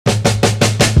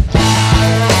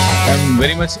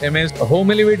very much amazed.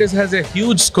 Home elevators has a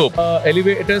huge scope.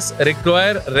 Elevators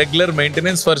require regular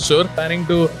maintenance for sure. Planning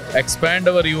to expand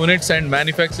our units and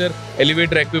manufacture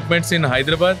elevator equipments in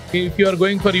Hyderabad. If you are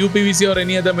going for UPVC or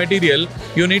any other material,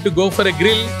 you need to go for a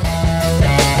grill.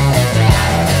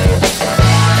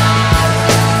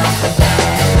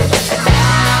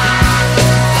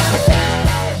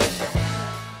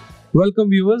 Welcome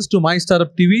viewers to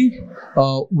MyStartupTV.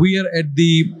 We are at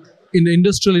the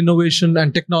Industrial Innovation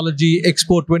and Technology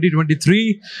Expo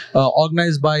 2023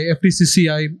 organized by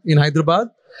FTCCI in Hyderabad.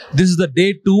 This is the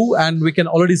day 2 and we can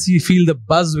already feel the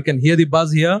buzz. We can hear the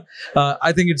buzz here.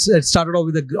 I think it started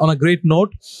off on a great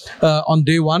note on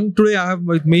day 1. Today I have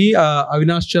with me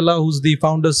Avinash Challa, who's the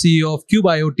founder CEO of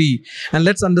CubeIoT. And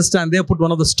let's understand, they have put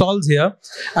one of the stalls here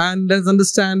and let's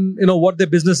understand what their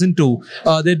business into.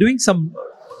 They're doing some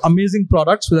amazing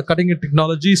products with a cutting-edge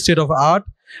technology, state of art.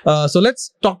 So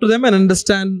let's talk to them and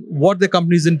understand what their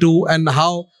company is into and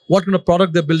what kind of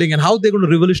product they're building and how they're going to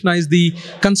revolutionize the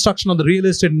construction of the real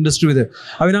estate industry with it.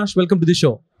 Avinash, welcome to the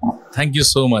show. Thank you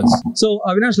so much. So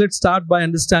Avinash, let's start by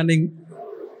understanding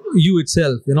you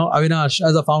itself. Avinash,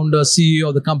 as a founder, CEO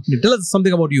of the company, tell us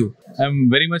something about you. I'm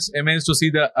very much amazed to see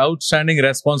the outstanding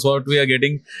response what we are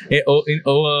getting in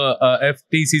our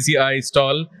FTCCI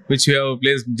stall, which we have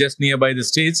placed just nearby the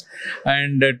stage.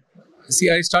 And see,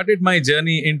 I started my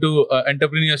journey into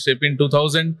entrepreneurship in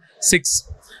 2006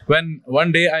 when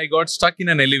one day I got stuck in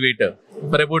an elevator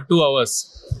for about 2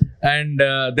 hours. And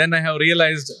then I have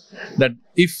realized that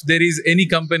if there is any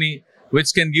company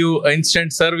which can give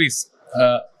instant service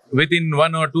within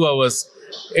 1 or 2 hours,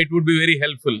 it would be very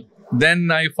helpful.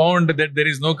 Then I found that there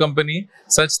is no company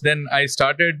such. Then I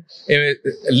started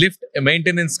a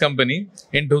maintenance company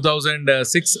in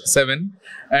 2006-07,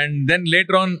 and then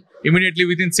later on, immediately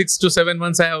within 6 to 7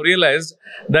 months, I have realized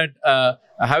that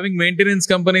having maintenance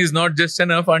company is not just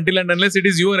enough until and unless it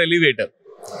is your elevator.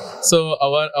 So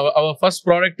our first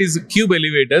product is Cube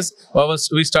elevators.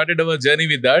 We started our journey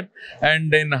with that,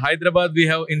 and in Hyderabad we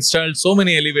have installed so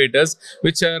many elevators,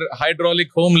 which are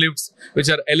hydraulic home lifts, which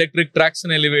are electric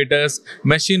traction elevators,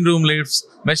 machine room lifts,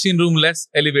 machine room less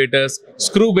elevators,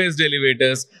 screw based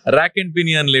elevators, rack and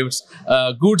pinion lifts,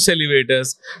 goods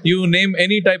elevators. You name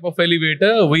any type of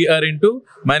elevator, we are into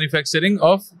manufacturing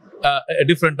of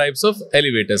different types of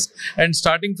elevators, and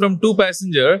starting from 2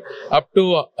 passenger up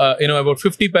to about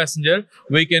 50 passenger,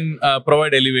 we can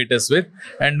provide elevators with.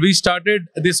 And we started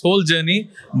this whole journey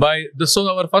by so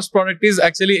our first product is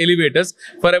actually elevators.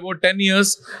 For about 10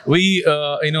 years we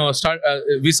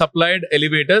we supplied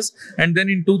elevators, and then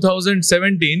in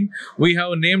 2017 we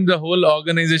have named the whole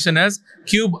organization as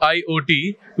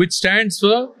CubeIoT, which stands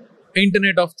for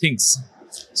Internet of Things.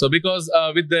 So because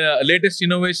with the latest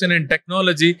innovation and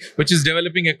technology which is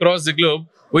developing across the globe,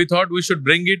 we thought we should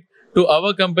bring it to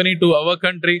our company, to our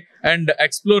country, and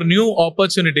explore new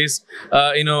opportunities,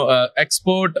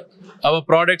 export our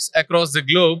products across the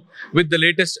globe with the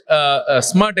latest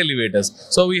smart elevators.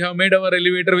 So we have made our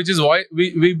elevator, which is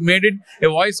we made it a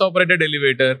voice operated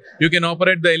elevator. You can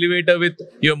operate the elevator with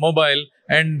your mobile.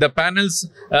 And the panels,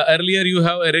 earlier you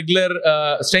have a regular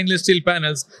stainless steel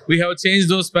panels. We have changed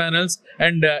those panels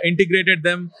and integrated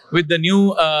them with the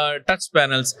new touch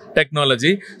panels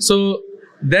technology. So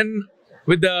then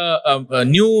with the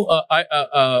new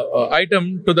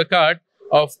item to the cart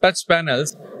of touch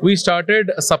panels, we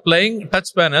started supplying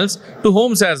touch panels to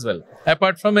homes as well,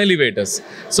 apart from elevators.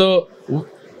 So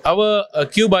our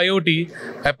CubeIoT,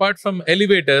 apart from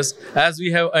elevators, as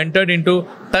we have entered into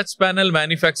touch panel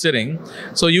manufacturing,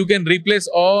 so you can replace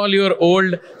all your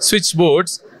old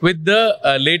switchboards with the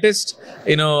latest,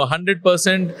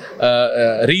 100%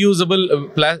 reusable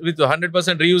with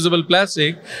 100% reusable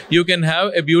plastic. You can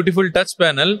have a beautiful touch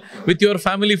panel with your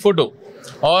family photo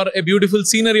or a beautiful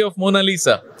scenery of Mona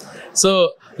Lisa.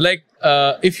 So, like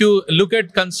if you look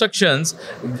at constructions,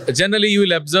 generally you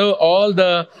will observe all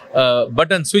the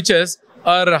button switches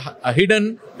are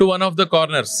hidden to one of the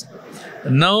corners.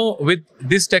 Now with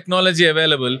this technology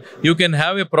available, you can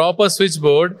have a proper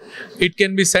switchboard. It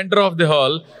can be center of the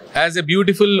hall as a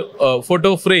beautiful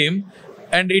photo frame,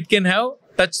 and it can have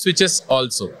touch switches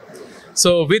also.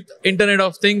 So with Internet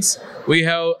of Things, we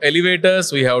have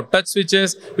elevators, we have touch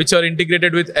switches which are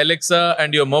integrated with Alexa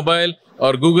and your mobile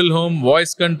or Google Home,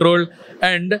 voice control,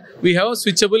 and we have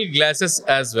switchable glasses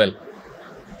as well.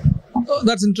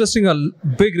 That's interesting. A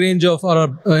big range of, a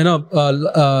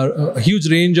huge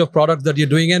range of products that you're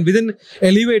doing, and within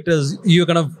elevators, you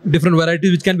kind of different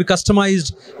varieties which can be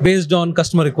customized based on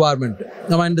customer requirement.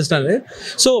 Now I understand it.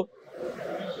 So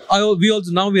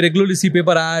we regularly see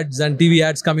paper ads and TV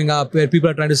ads coming up where people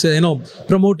are trying to say,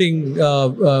 promoting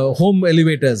home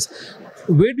elevators.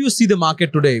 where do you see the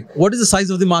market today? What is the size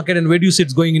of the market, and where do you see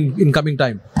it's going in coming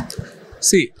time?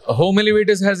 See, home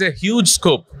elevators has a huge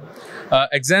scope.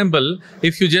 Example,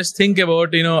 if you just think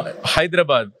about,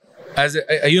 Hyderabad,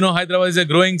 Hyderabad is a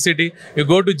growing city. You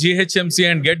go to GHMC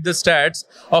and get the stats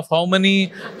of how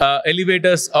many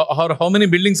elevators or how many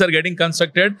buildings are getting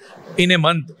constructed in a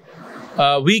month.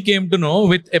 We came to know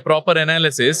with a proper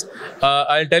analysis.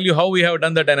 I'll tell you how we have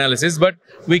done that analysis, but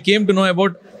we came to know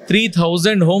about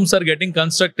 3,000 homes are getting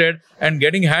constructed and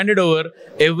getting handed over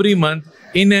every month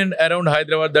in and around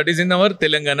Hyderabad, that is in our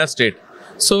Telangana state.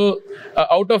 So,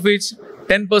 out of which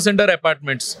 10% are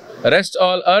apartments, rest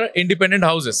all are independent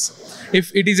houses.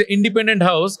 If it is an independent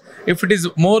house, if it is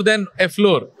more than a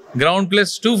floor, ground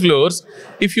plus 2 floors,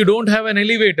 if you don't have an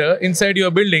elevator inside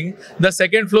your building, the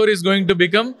second floor is going to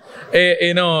become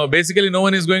basically no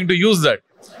one is going to use that.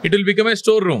 It will become a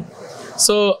storeroom.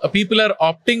 So people are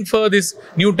opting for this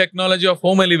new technology of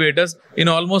home elevators in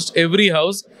almost every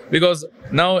house, because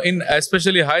now in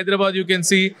especially Hyderabad, you can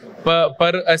see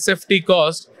per SFT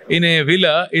cost in a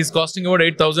villa is costing about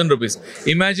 8,000 rupees.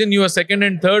 Imagine your second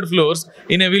and third floors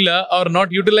in a villa are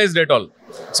not utilized at all.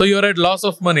 So you are at loss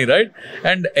of money, right?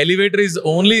 And elevator is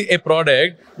only a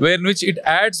product in which it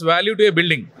adds value to a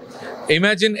building.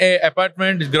 Imagine a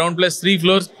apartment, ground plus 3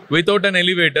 floors without an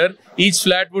elevator. Each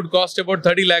flat would cost about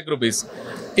 30 lakh rupees.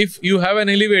 If you have an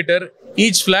elevator,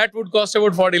 each flat would cost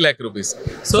about 40 lakh rupees.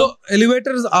 So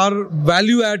elevators are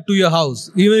value add to your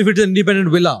house, even if it's an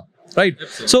independent villa, right?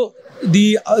 Absolutely. So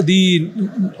the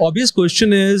obvious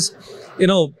question is,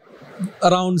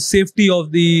 around safety of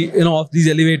of these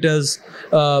elevators,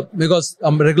 because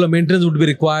regular maintenance would be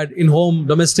required in home.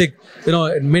 Domestic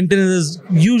maintenance is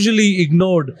usually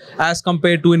ignored as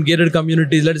compared to in gated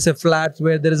communities, let us say flats,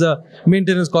 where there is a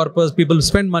maintenance corpus, people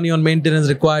spend money on maintenance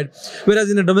required,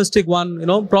 whereas in a domestic one,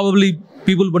 probably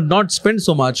people would not spend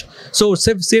so much. So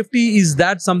safety, is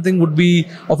that something would be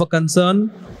of a concern?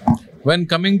 When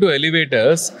coming to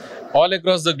elevators, all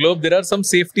across the globe, there are some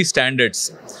safety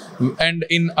standards. And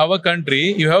in our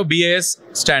country, you have BIS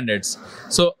standards.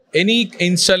 So any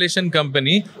installation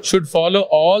company should follow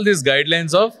all these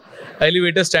guidelines of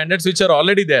elevator standards, which are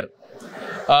already there.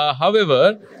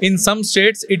 However, in some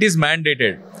states, it is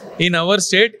mandated. In our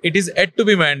state, it is yet to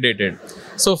be mandated.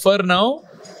 So for now,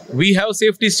 we have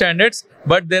safety standards,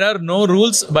 but there are no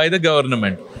rules by the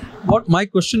government. What my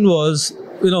question was,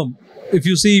 if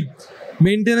you see,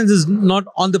 maintenance is not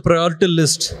on the priority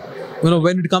list,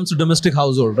 when it comes to domestic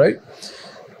household, right?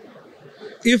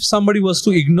 If somebody was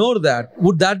to ignore that,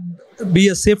 would that be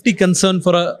a safety concern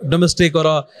for a domestic or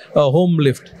a home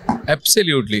lift?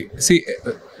 Absolutely. See,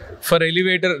 for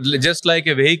elevator, just like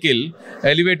a vehicle,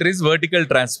 elevator is vertical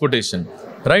transportation,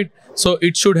 right? So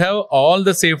it should have all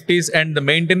the safeties, and the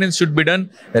maintenance should be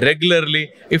done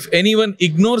regularly. If anyone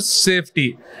ignores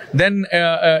safety, then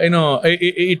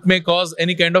it may cause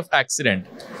any kind of accident.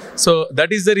 So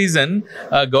that is the reason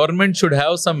government should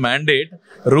have some mandate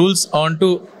rules on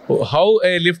to how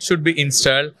a lift should be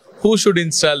installed, who should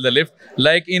install the lift.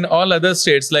 Like in all other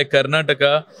states like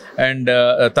Karnataka and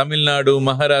Tamil Nadu,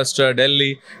 Maharashtra,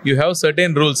 Delhi, you have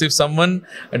certain rules. If someone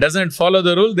doesn't follow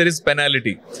the rule, there is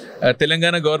penalty.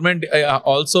 Telangana government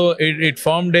also, it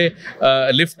formed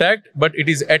a Lift Act, but it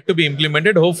is yet to be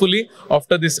implemented. Hopefully,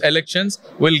 after these elections,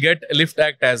 we'll get a Lift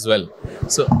Act as well.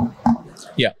 So,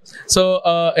 yeah. So,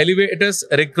 elevators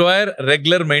require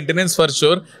regular maintenance for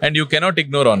sure, and you cannot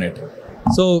ignore on it.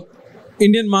 So,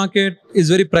 Indian market is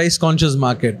very price conscious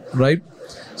market, right?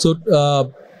 So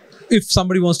if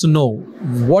somebody wants to know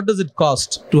what does it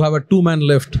cost to have a 2-man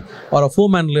lift or a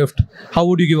 4-man lift, how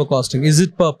would you give a costing? Is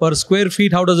it per square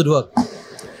feet? How does it work?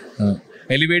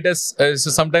 Elevators, so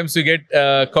sometimes we get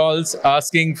calls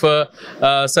asking for,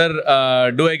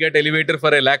 sir, do I get elevator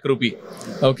for a lakh rupee?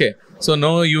 Okay. So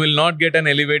no, you will not get an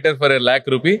elevator for a lakh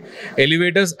rupee.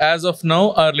 Elevators as of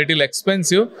now are little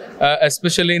expensive,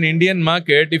 especially in Indian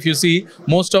market. If you see,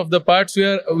 most of the parts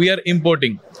we are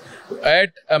importing.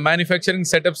 Manufacturing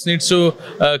setups needs to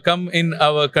come in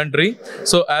our country.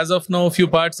 So as of now, few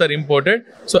parts are imported.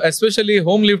 So especially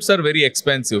home lifts are very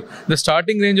expensive. The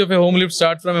starting range of a home lift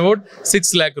starts from about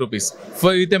 6 lakh rupees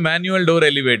with a manual door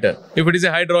elevator. If it is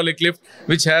a hydraulic lift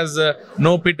which has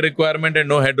no pit requirement and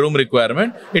no headroom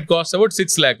requirement, it costs about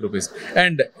 6 lakh rupees.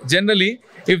 And generally,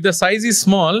 if the size is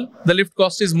small, the lift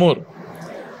cost is more.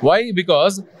 Why?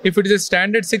 Because if it is a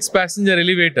standard 6-passenger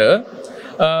elevator,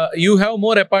 you have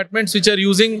more apartments which are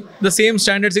using the same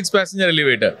standard 6-passenger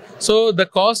elevator. So the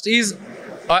cost is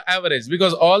average,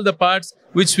 because all the parts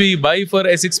which we buy for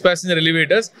a 6-passenger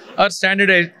elevators are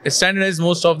standardized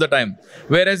most of the time.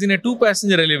 Whereas in a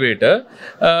 2-passenger elevator,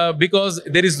 because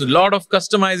there is a lot of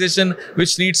customization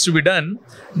which needs to be done,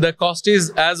 the cost is,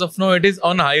 as of now, it is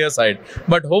on higher side.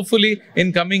 But hopefully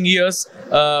in coming years,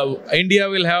 India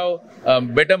will have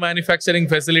better manufacturing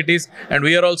facilities, and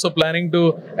we are also planning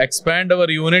to expand our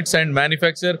units and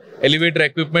manufacture elevator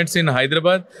equipments in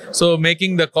Hyderabad, so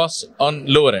making the cost on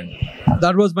lower end.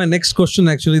 That was my next question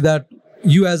actually, that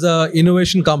you as a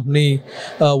innovation company,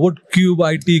 would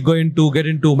CubeIoT going to get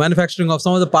into manufacturing of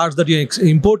some of the parts that you're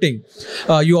importing?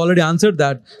 You already answered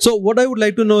that. So what I would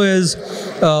like to know is,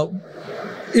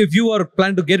 if you are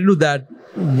planning to get into that,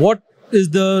 what is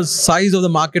the size of the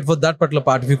market for that particular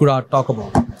part, if you could talk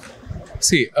about?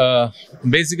 See,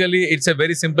 basically, it's a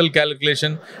very simple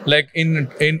calculation. Like in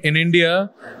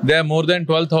India, there are more than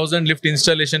 12,000 lift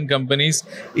installation companies.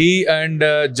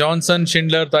 Johnson,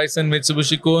 Schindler, Tyson,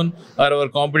 Mitsubishi, Kone are our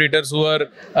competitors, who are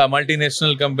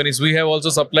multinational companies. We have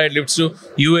also supplied lifts to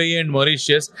UAE and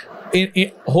Mauritius.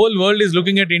 Whole world is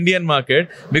looking at Indian market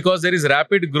because there is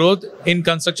rapid growth in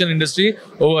construction industry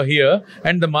over here,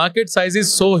 and the market size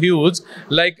is so huge.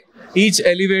 Like, each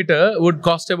elevator would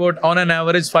cost about, on an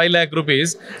average, 5 lakh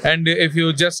rupees. And if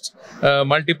you just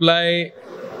multiply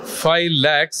 5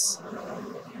 lakhs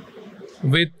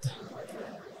with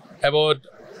about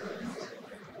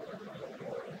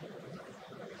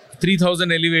 3,000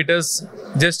 elevators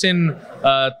just in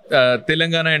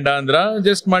Telangana and Andhra,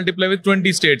 just multiply with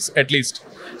 20 states at least.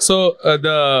 So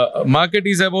the market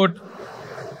is about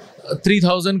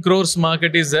 3,000 crores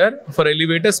market is there for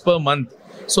elevators per month.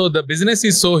 So the business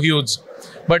is so huge.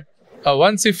 But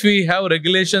once if we have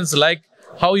regulations like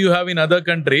how you have in other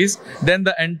countries, then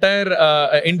the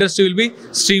entire industry will be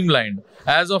streamlined.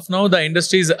 As of now, the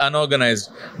industry is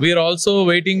unorganized. We are also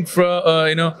waiting for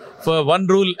for one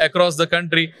rule across the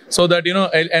country, so that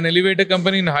an elevator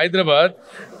company in Hyderabad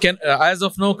can, as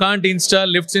of now, can't install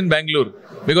lifts in Bangalore,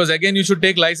 because again you should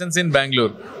take license in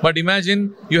Bangalore. But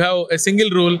imagine you have a single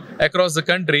rule across the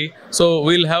country, so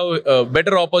we'll have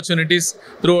better opportunities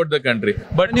throughout the country.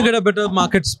 But you get a better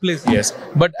market place. Yes,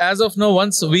 but as of now,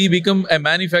 once we become a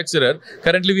manufacturer,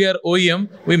 currently we are OEM,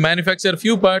 we manufacture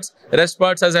few parts, rest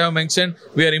parts, as I have mentioned,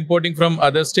 we are importing from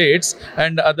other states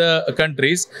and other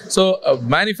countries. So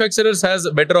manufacturers has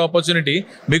a better opportunity,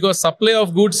 because supply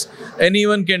of goods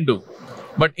anyone can do.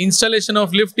 But installation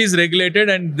of lift is regulated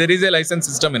and there is a license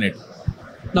system in it.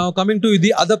 Now coming to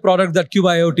the other product that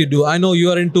CubeIoT do, I know you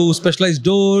are into specialized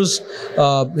doors,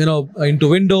 into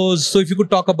windows. So if you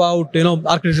could talk about,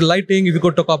 architectural lighting, if you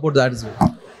could talk about that as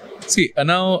well. See,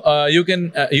 now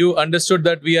you understood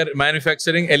that we are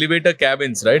manufacturing elevator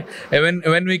cabins, right?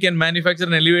 When we can manufacture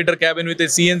an elevator cabin with a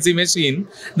CNC machine,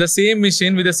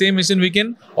 with the same machine we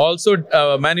can also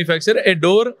manufacture a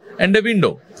door and a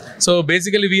window. So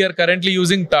basically, we are currently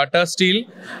using Tata steel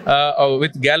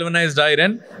with galvanized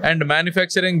iron and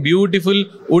manufacturing beautiful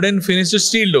wooden finished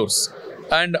steel doors.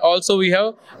 And also we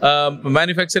have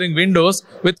manufacturing windows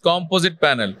with composite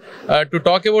panel. To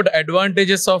talk about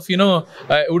advantages of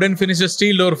wooden finished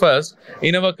steel door first,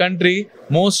 in our country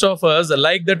most of us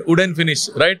like that wooden finish,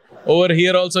 right? Over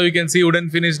here also you can see wooden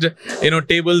finished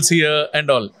tables here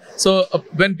and all. So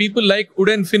when people like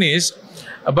wooden finish,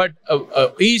 but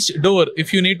each door,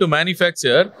 if you need to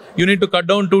manufacture, you need to cut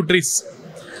down 2 trees.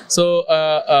 So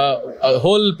a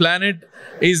whole planet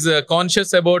is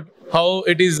conscious about how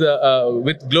it is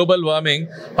with global warming,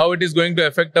 how it is going to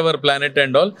affect our planet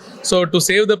and all. So to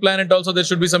save the planet also, there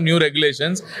should be some new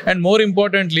regulations. And more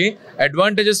importantly,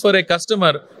 advantages for a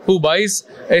customer who buys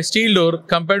a steel door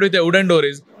compared with a wooden door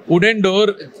is, wooden door,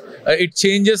 it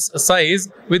changes size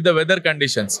with the weather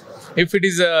conditions. If it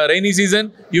is a rainy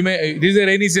season, this is a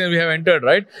rainy season we have entered,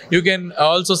 right? You can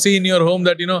also see in your home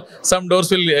that, some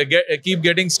doors will keep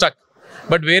getting stuck.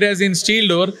 But whereas in steel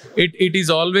door, it is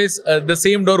always the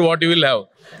same door what you will have.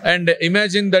 And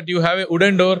imagine that you have a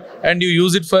wooden door and you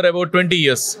use it for about 20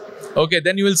 years. Okay,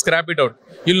 then you will scrap it out.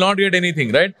 You will not get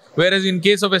anything, right? Whereas in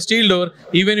case of a steel door,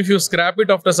 even if you scrap it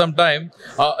after some time,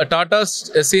 Tata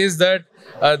says that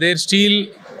their steel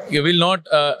will not,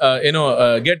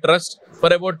 get rust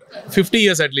for about 50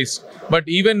 years at least. But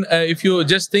even if you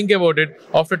just think about it,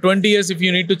 after 20 years, if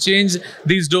you need to change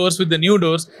these doors with the new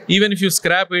doors, even if you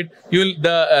scrap it,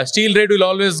 the steel rate will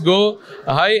always go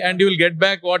high and you will get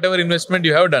back whatever investment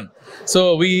you have done.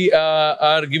 So we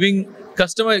are giving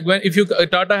customer,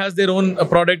 Tata has their own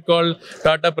product called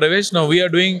Tata Pravesh. Now we are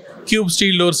doing Cube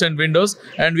steel doors and windows,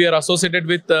 and we are associated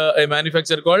with a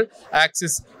manufacturer called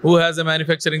Axis, who has a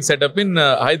manufacturing setup in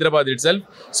Hyderabad itself.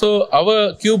 So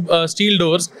our Cube steel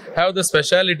doors have the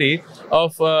speciality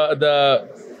of the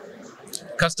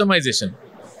customization.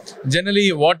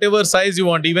 Generally, whatever size you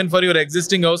want, even for your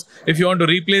existing house, if you want to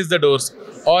replace the doors,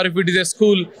 or if it is a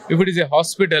school, if it is a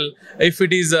hospital, if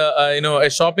it is a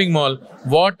shopping mall,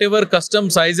 whatever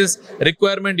custom sizes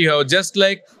requirement you have, just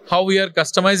like how we are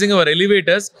customizing our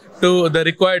elevators to the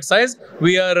required size,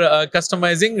 we are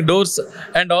customizing doors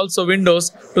and also windows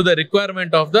to the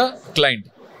requirement of the client.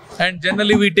 And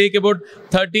generally we take about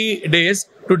 30 days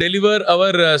to deliver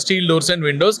our steel doors and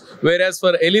windows, whereas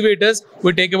for elevators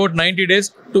we take about 90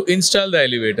 days to install the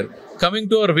elevator. Coming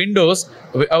to our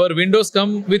windows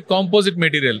come with composite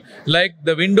material, like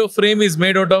the window frame is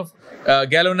made out of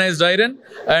galvanized iron,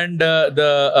 and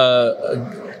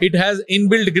it has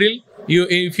inbuilt grill.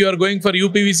 If you are going for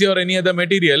UPVC or any other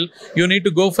material, you need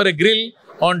to go for a grill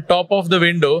on top of the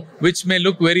window, which may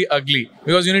look very ugly,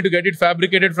 because you need to get it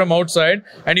fabricated from outside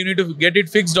and you need to get it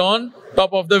fixed on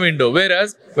top of the window.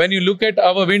 Whereas when you look at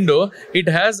our window, it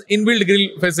has inbuilt grill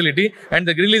facility, and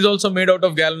the grill is also made out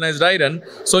of galvanized iron.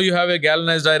 So you have a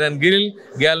galvanized iron grill,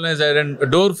 galvanized iron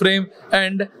door frame,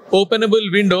 and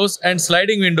openable windows and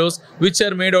sliding windows which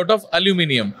are made out of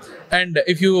aluminium. And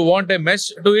if you want a mesh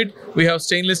to it, we have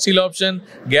stainless steel option,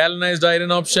 galvanized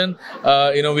iron option,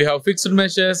 we have fixed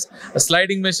meshes,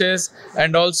 sliding meshes,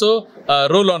 and also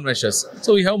roll-on meshes.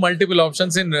 So we have multiple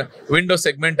options in window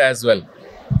segment as well.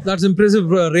 That's impressive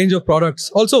range of products.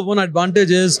 Also, one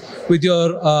advantage is with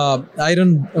your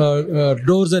iron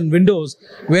doors and windows,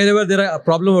 wherever there are a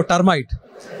problem of termite,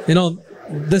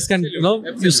 this can,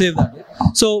 you save that.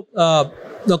 So,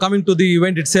 now coming to the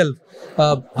event itself,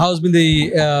 how's been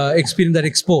the experience at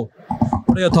Expo?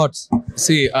 What are your thoughts?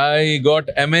 See, I got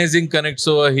amazing connects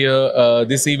over here.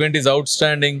 This event is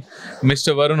outstanding.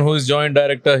 Mr. Varun, who is joint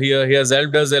director here, he has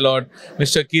helped us a lot.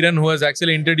 Mr. Kiran, who has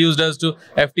actually introduced us to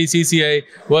FTCCI,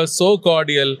 was so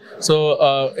cordial.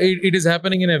 So it is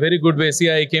happening in a very good way.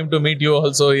 See, I came to meet you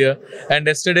also here. And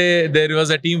yesterday, there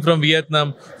was a team from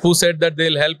Vietnam who said that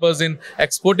they'll help us in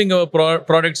exporting our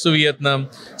products to Vietnam.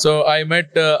 So I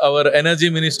met our energy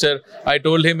minister. I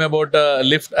told him about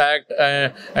Lift Act,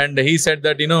 and he said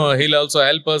that, he'll also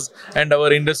help us and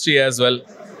our industry as well.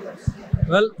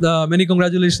 Well, many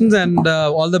congratulations and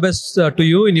all the best to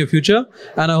you in your future.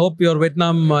 And I hope your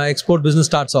Vietnam export business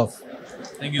starts off.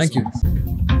 Thank you.